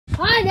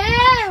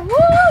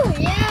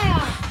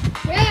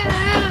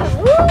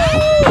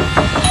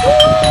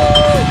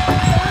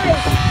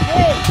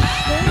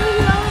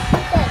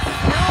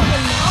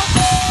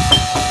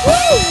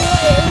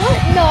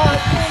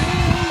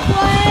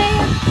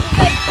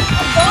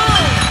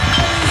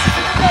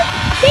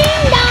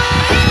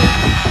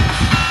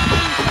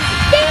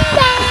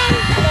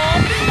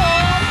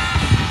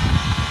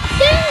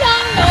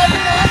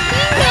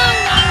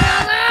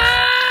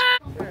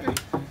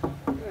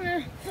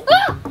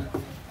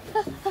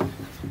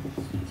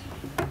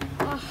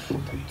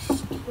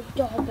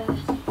doorbell.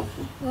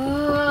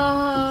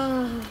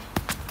 I'm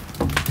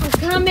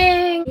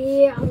coming.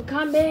 Yeah, I'm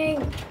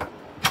coming.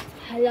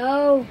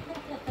 Hello.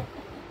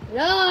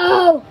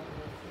 Hello.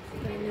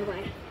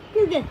 Nobody.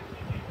 Google.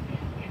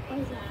 What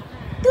is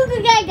that?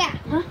 Google Gaga.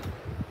 Huh?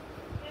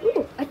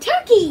 Ooh, a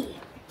turkey.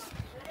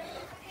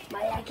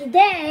 My lucky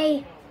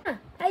day.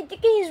 I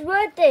think it's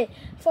worth it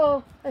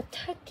for a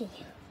turkey.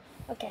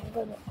 Okay, I'm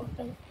going to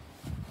open.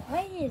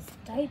 Why is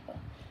diaper?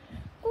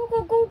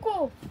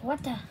 Go.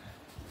 What the?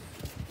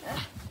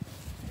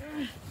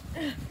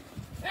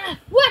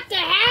 What the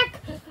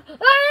heck? Am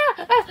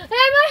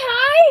I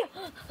high?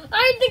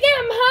 I think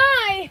I'm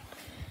high.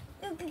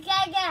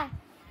 Gaga.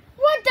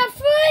 What the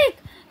freak?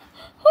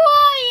 Who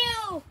are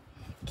you?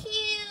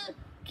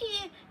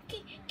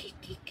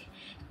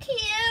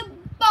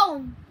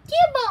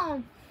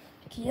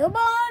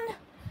 Cubone.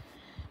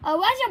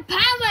 Where's your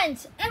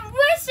parents? And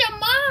where's your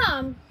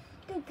mom?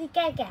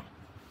 Gaga.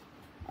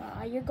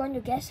 Are you going to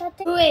get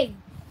something? Wait.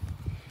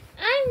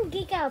 I'm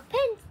geek out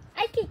pen.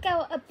 I geek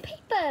out a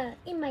paper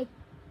in my.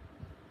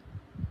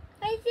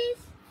 What is this?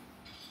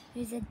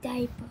 It's a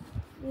diaper.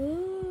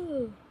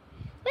 Ooh.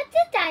 What's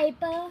a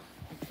diaper?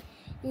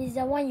 It's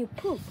the one you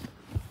poop.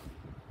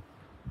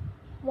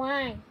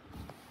 Why?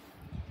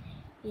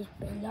 It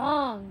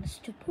belongs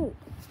to poop.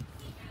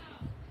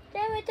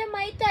 Every time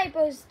my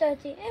diaper is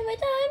dirty, every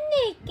time I'm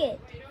naked.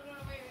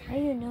 How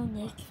you know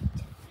naked?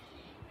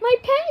 My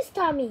parents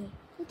taught me.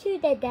 Until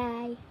they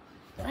die.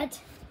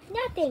 What?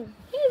 Nothing.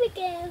 Here we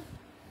go.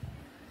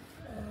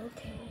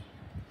 Okay.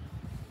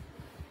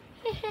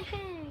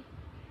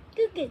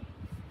 Good.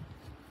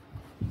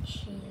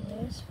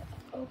 Jesus.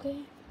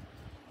 Okay.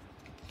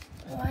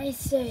 I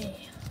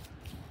say.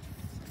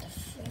 What the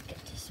frick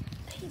is this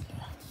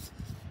paper?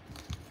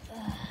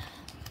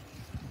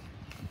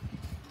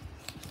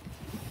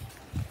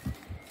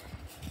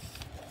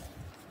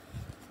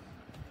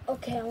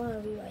 Okay, I want to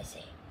read what I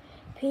say.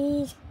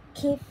 Please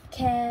keep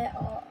care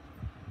of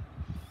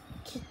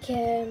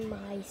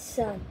my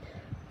son.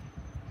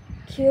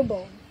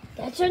 Cubone.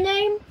 That's your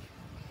name?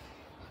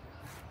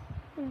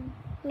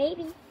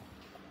 Maybe.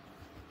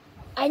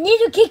 I need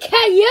to kick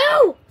care of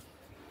you!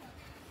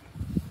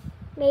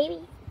 Maybe.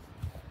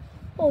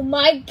 Oh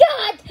my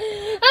god! I'm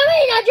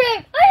in a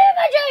dream! I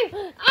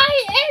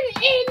am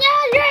in a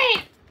dream!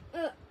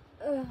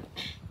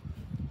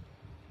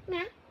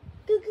 Ma?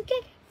 Goo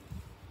kick.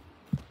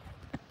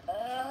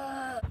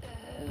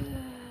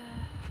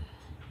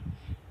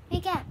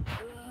 Wake up!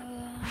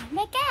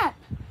 Wake up!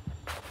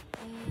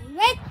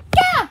 Wake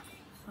up!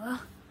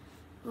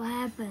 What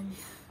happened?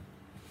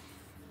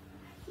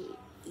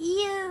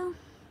 You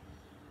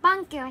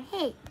bumped your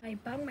head. I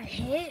bumped my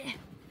head?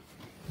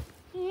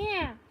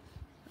 Yeah.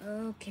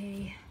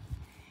 Okay.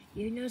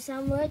 You know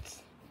some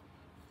words?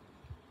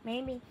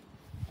 Maybe.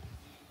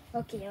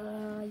 Okay,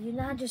 you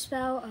know how to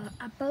spell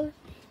apple?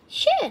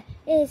 Sure.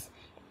 It's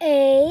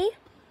A.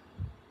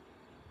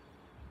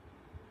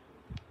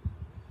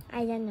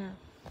 I don't know.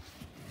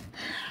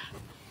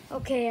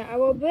 Okay, I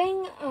will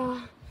bring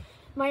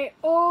my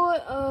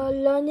old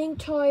learning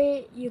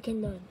toy you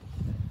can learn.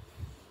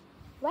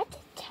 What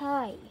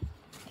toy?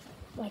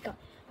 Oh my god.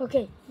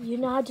 Okay, you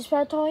know how to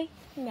spell toy?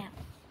 No.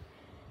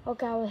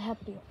 Okay, I will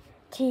help you.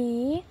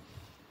 T.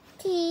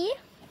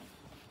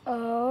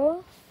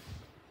 O.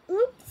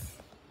 Oops.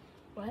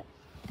 What?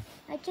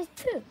 I just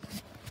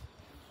pooped.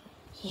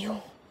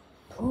 You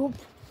poop?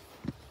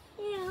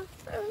 Yeah,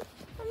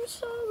 I'm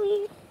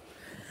sorry.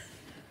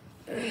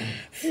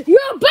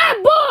 You're a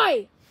bad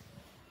boy!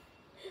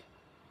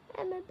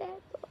 I'm a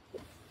bad boy.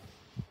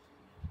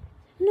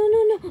 No.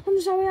 I'm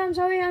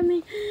sorry. I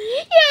mean, you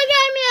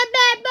got me a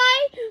bad boy.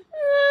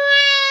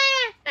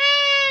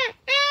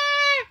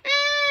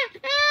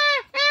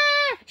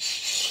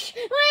 Shh.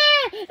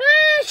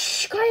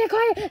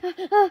 Quiet. You're a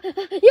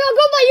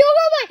good boy.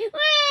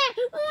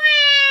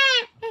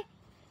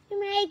 Am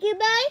I a good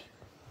boy?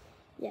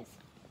 Yes.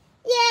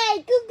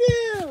 Yay,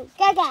 goo.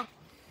 Gaga.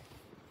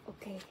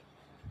 Okay.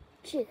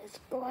 Jesus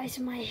Christ,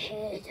 my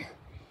head.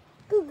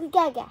 Goo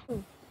gaga.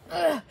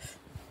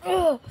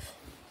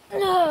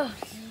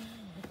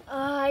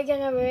 I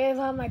can't believe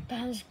how my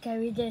pants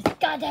carry this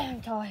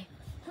goddamn toy.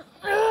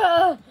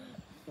 I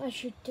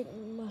should take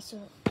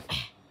muscle.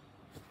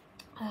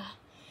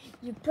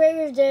 You play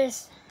with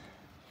this.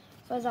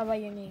 What's about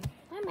your name?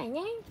 What's my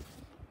name?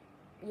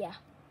 Yeah.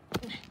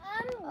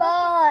 I'm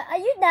bored. Are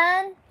you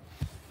done?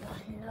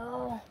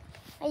 No.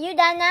 Are you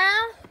done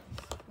now?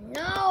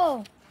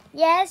 No.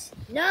 Yes,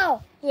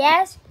 no,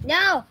 yes,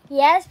 no,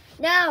 yes,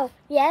 no,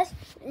 yes,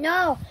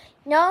 no,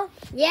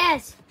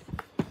 yes.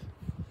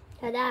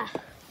 Ta-da.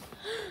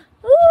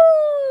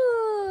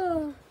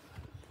 Ooh.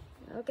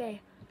 Okay,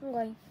 I'm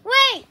going.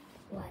 Wait!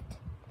 What?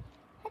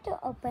 How to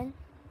open?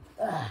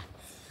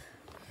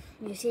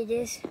 You see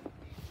this?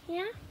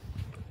 Yeah?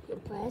 You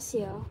press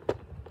here.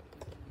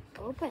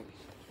 Open.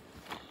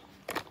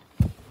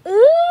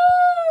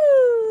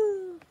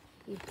 Ooh!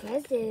 You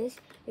press this,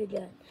 you're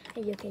done.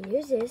 And you can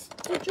use this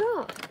to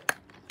draw.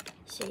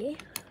 See?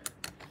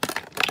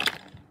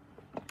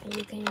 And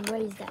you can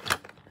erase that.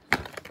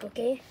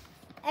 Okay?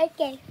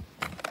 Okay.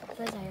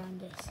 First I on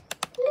this.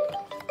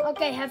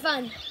 Okay, have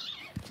fun.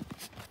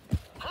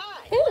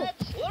 Hi,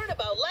 let's learn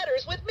about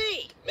letters with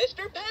me,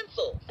 Mr.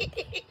 Pencil.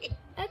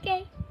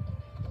 Okay.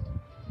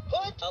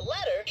 Put a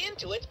letter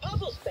into its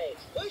puzzle space.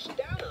 Push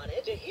down on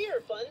it to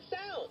hear fun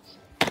sounds.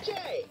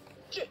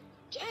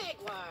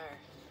 Jaguar.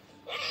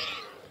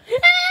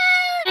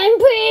 And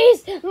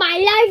please, my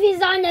life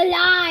is on the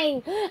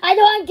line. I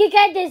don't want to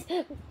get this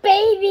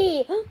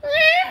baby.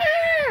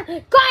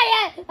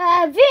 Quiet,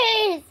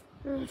 please.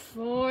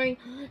 Fine.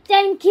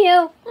 Thank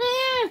you.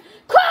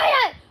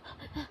 Quiet.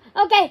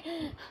 Okay,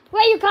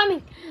 where are you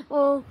coming?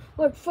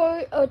 What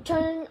for?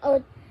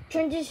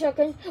 20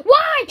 seconds.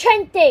 Why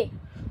 20?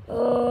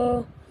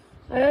 I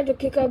had to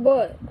kick a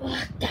ball.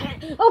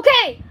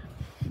 Okay.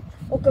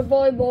 Okay,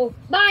 volleyball.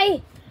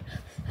 Bye.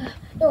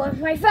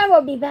 My friend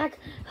will be back.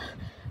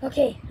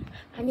 Okay,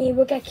 I need to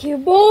look at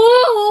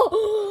Cubone.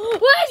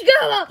 Let's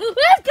go!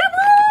 Let's go!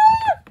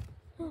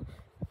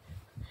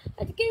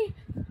 Okay.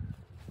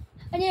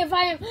 I need to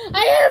find him.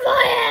 I need to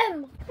find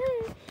him.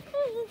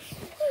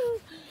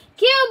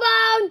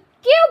 Cubone!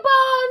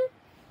 Cubone!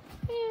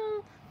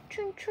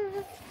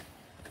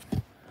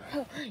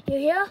 You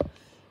here?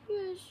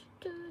 Yes,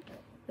 Dad.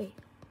 Wait,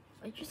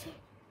 what did you say?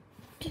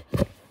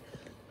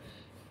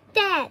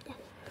 Dad.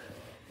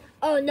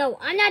 Oh no,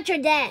 I'm not your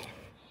dad.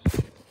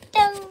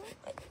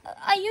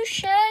 Are you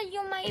sure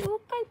you might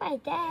look like my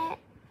dad?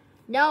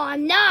 No,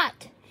 I'm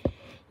not.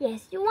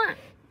 Yes, you are.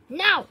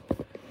 No.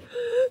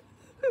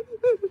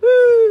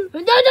 No.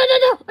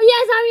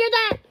 Yes, I'm your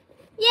dad.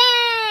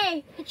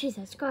 Yay!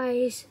 Jesus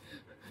Christ.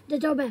 The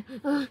doorbell.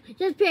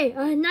 Just pay.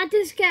 Not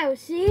to scale.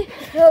 See?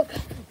 Look.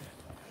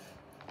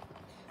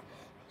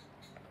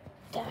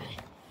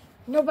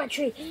 No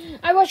battery.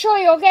 I will show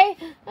you, okay?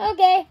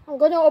 Okay. I'm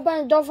going to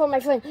open the door for my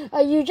friend.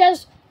 You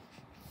just...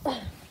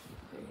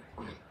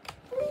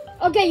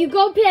 Okay, you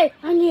go play.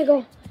 I need to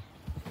go.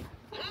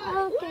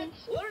 Okay.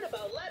 Let's learn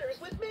about letters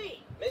with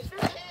me, Mr.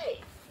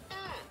 K.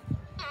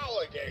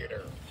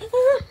 Alligator.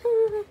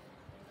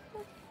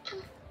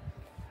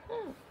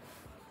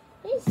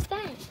 What's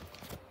that?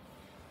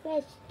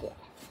 What's that?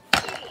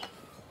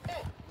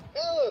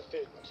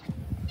 Elephant.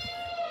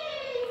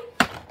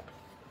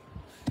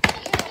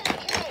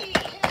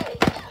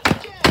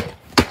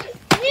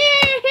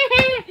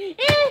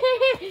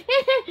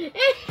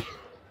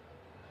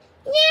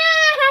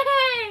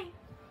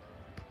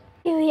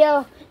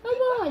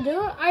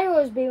 Here. I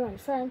always be my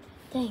friend.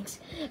 Thanks.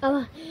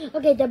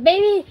 Okay, the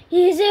baby,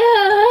 he's it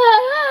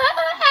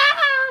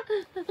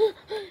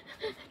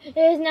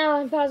is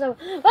now impossible.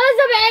 What's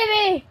the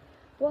baby?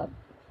 What?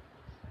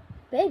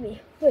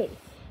 Baby? Wait.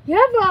 You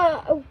have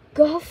a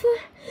girlfriend?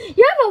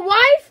 You have a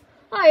wife?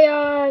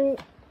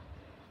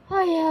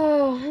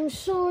 I'm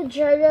so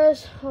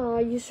jealous. Oh,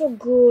 you're so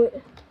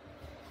good.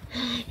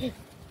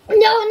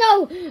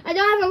 No, I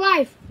don't have a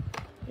wife.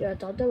 Your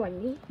daughter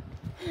want me?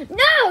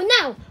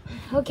 No.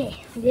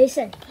 Okay,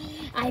 listen.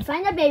 I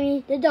find the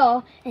baby, the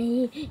doll,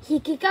 and he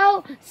kick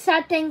out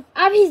something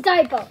out of his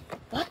diaper.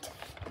 What?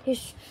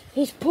 His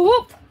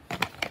poop?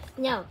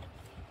 No,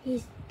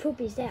 his poop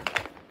is there.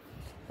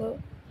 Oh.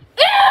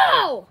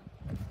 Ew!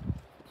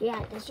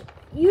 Yeah, that's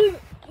you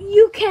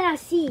cannot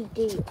see,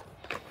 do you?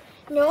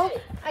 No,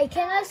 I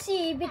cannot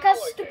see because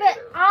stupid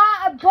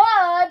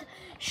bird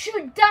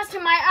shoot dust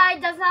in my eye.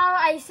 That's how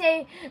I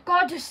say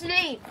go to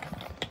sleep.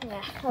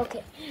 Yeah,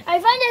 okay. I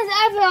find this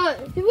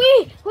episode.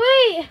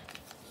 Wait.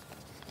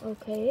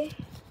 Okay.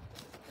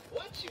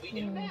 What should we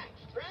do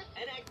next? Press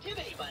an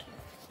activity button.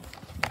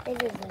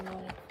 It is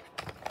annoying.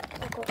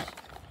 Of course.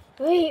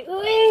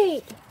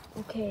 Wait.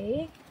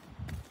 Okay.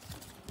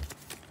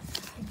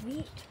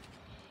 Wait.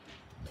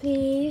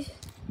 Please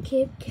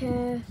keep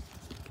care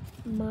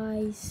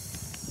my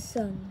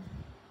son.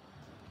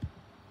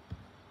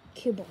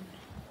 Cubone.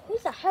 Who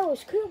the hell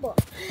is Cubone?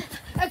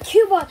 A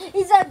Cubone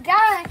is a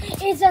guy.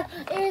 Is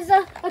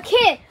a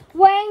kid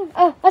wearing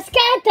a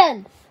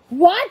skeleton.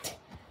 What?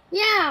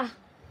 Yeah.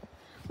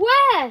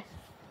 Where?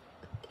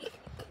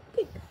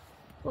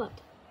 What?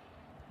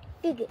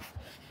 Gigi.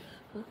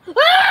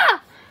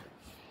 Ah!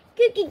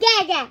 Gigi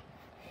Gaga.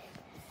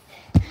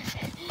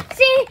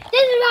 See,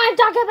 this is what I'm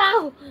talking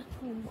about.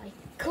 Oh my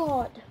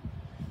God.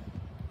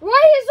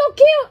 Why is so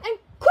cute and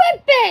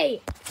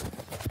creepy?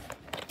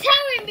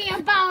 Tell me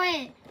about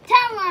it.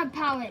 Tell her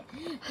about it.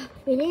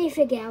 We need to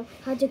figure out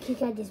how to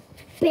kick out this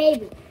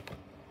baby.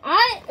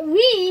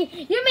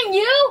 You mean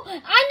you?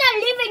 I'm not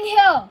living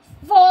here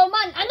for a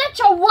month. I'm not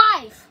your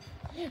wife.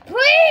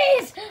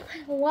 Please.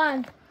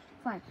 Fine.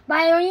 But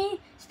I only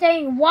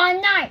staying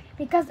one night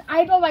because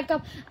I will wake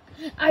up.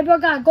 I will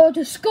gotta go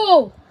to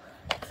school.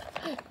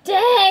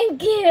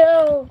 Thank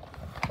you.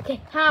 Okay,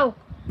 how?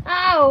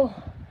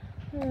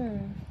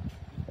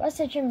 What's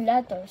such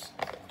letters?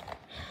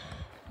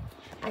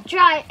 I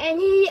try, and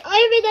he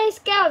every day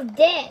scared of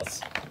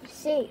this.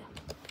 See.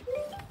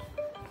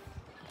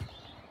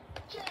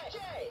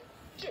 Jaguar.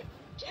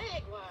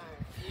 Jaguar!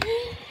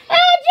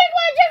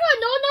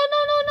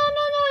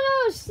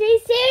 No! See?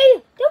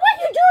 Then why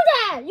you do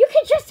that? You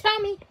can just tell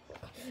me.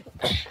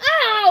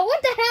 Ow!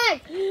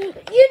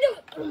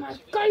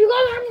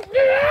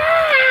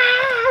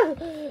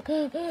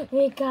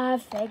 gotta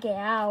figure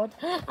out.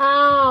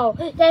 Oh,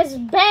 this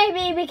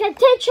baby, we can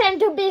teach him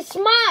to be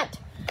smart.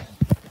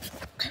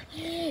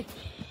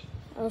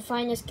 Our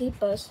finders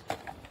keepers.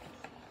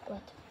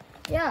 What?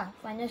 Yeah,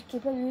 finders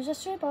keeper use a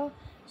sweeper.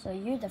 So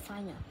you're the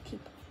finder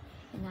keeper.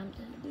 And I'm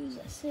the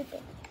loser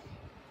sweeper.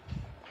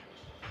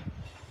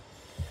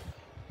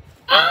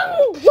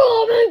 I'm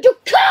going to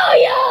kill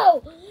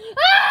you!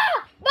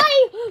 Ah!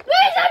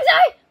 Please, I'm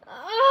sorry!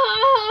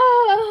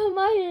 Oh,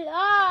 my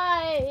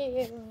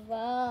life!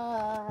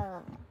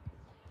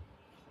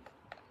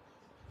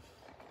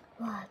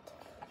 What?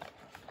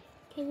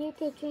 Can you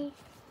teach me?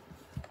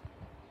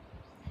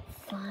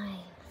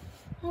 Fine.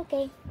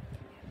 Okay.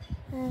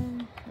 I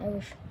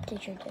will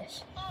teach you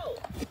this. Oh,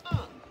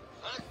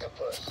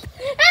 octopus.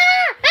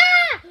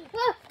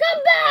 Come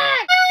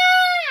back!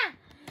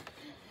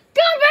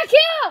 Come back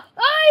here!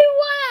 Why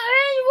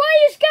are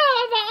you scared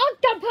of an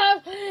octopus?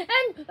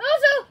 And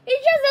also,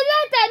 it's just a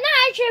letter, not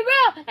actually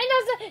real. And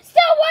also,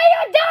 still why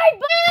you died?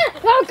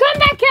 Oh, come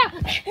back here!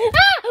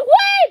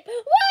 Wait!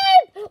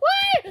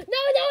 No!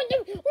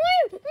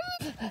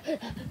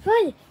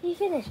 Fine, you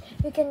finished.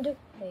 We can do.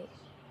 Wait,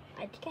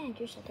 I think I can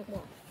do something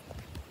more.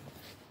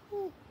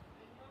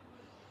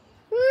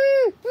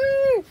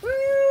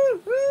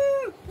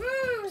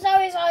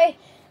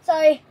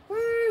 Sorry.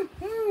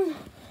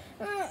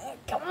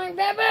 Come on,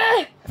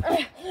 baby.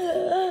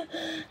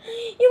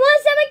 You want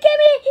some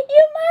Kimmy?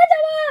 You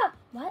mother!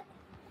 What?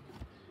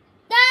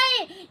 Hey,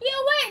 you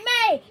wait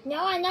me! No,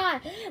 I'm not.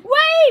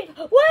 Wait!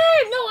 No,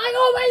 I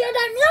go wait your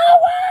time. No,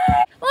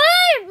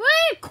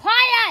 wait!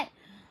 Quiet!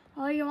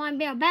 Oh, you want to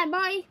be a bad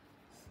boy?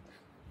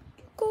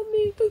 Call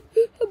me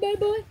a bad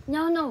boy?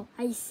 No,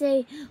 I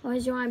say, oh,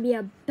 you want to be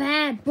a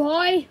bad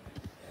boy?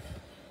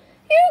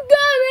 You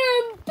got me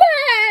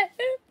bad!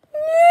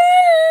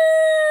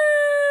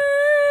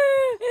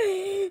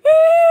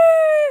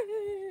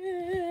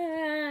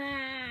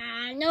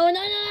 No,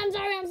 I'm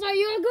sorry.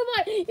 You're a good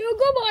boy.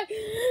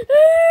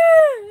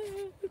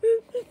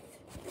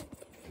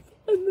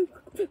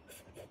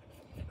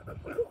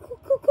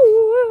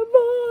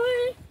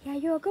 Yeah,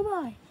 you're a good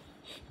boy.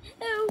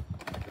 Oh,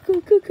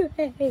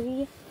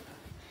 good.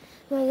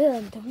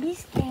 Well, don't be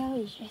scared.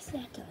 It's just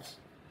letters.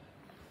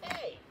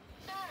 Hey,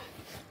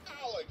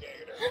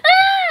 alligator.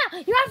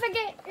 You don't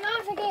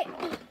forget.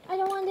 I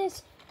don't want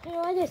this.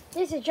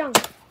 This is junk.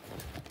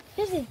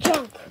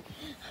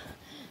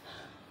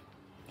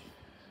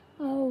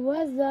 Oh,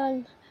 well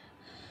done.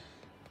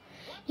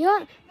 You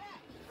want?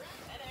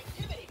 An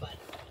activity button.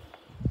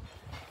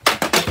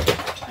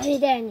 I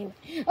need that anyway.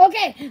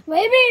 Okay,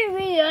 maybe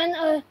we learn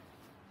a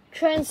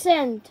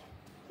transcend.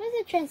 What's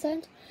a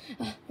transcend?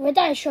 Wait,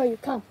 I show you.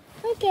 Come.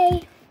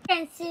 Okay.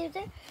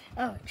 Transcender.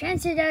 Oh,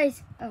 transcender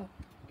is. Oh,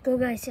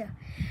 Google is here.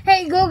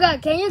 Hey, Google,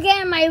 can you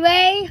get in my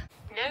way?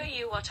 Know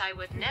you what I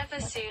would never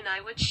soon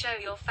I would show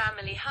your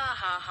family ha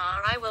ha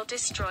ha I will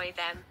destroy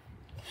them.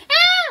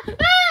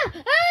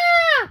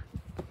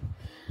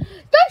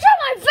 Don't show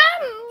my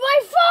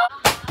phone!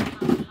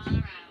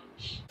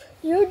 Ouch.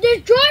 You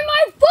destroy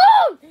my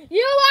phone!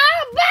 You are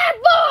a bad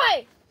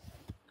boy!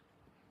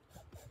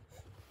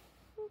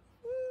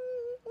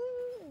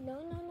 No.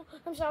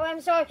 I'm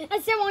sorry. I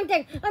said one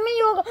thing. I mean,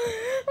 you will go.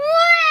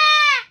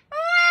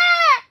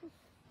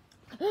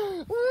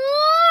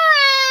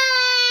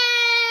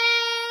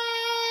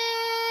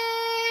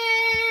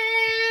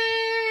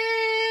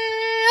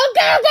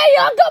 Okay,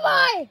 you're a good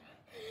boy.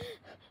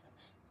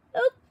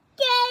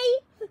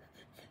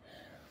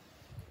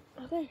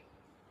 Okay.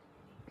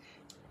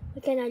 We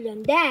cannot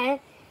learn that.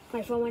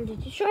 My phone wanted to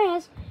destroy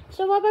us.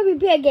 So what about we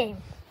play a game?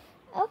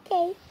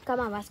 Okay. Come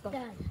on, let's go.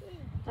 Done.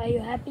 Are you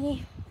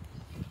happy?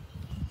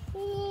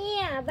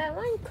 Yeah, but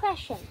one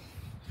question.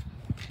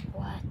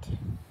 What?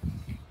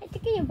 I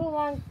think you put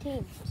wrong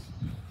teams.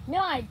 No,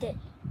 I did.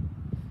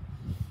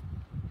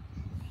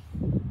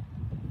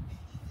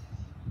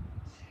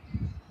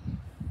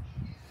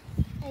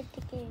 I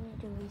think you need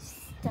to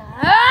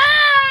restart.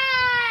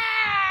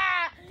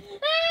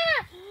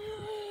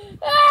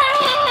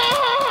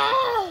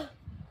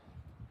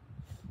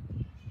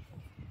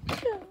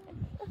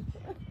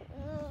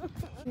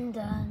 I'm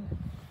done.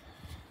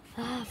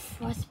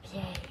 First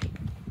play.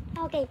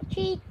 Okay,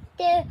 3,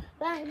 2,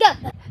 1, go!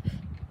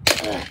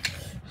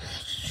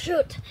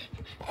 Shoot!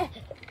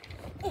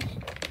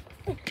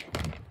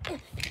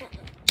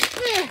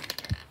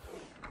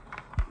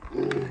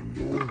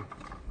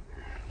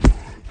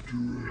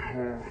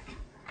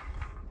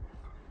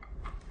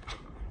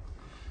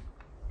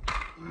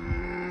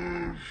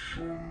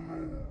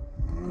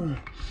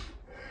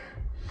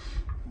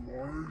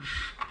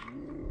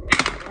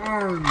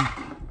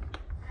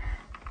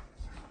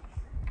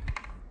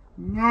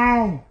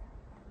 No!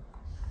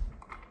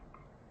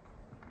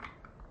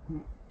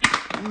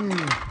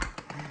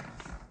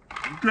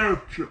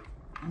 Gotcha!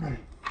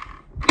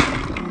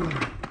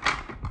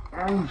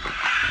 Oh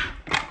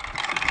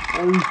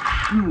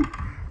shoot!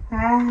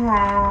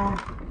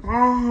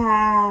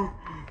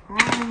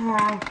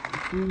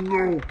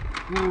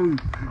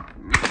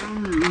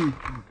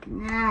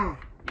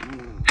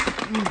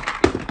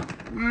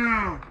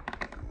 No!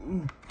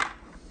 Yay!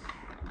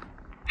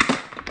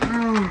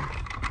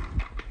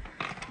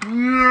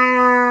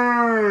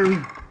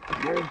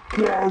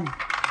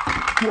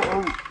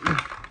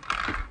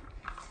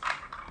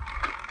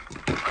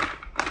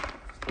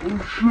 I'm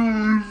sure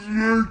he's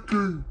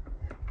leaking.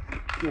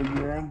 Come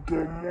on,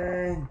 come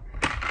on.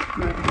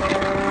 Come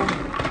on.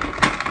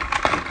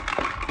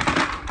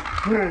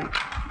 Hey.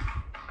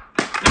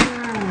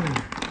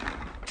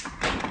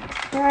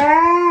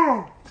 Ah!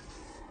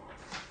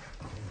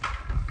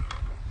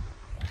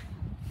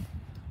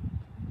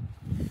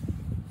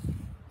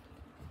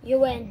 You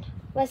win.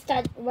 Let's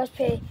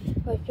play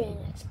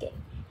next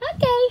game.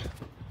 Okay.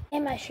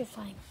 Am I should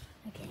find.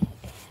 Okay.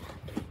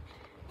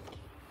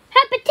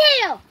 Hot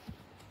potato.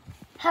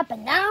 Hot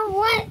now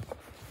what?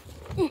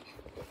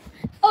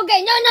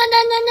 Okay, no.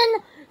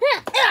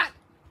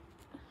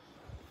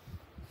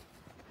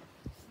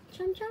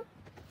 Jump.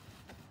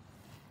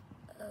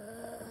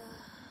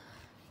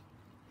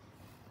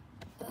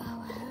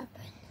 What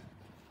happened?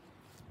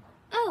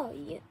 Oh,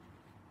 you.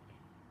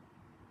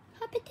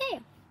 Hot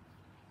potato.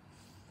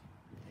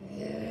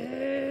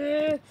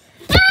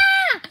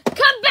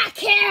 Come back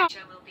here!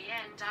 Future will be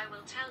end. I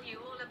will tell you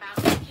all about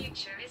the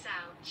future is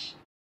ouch.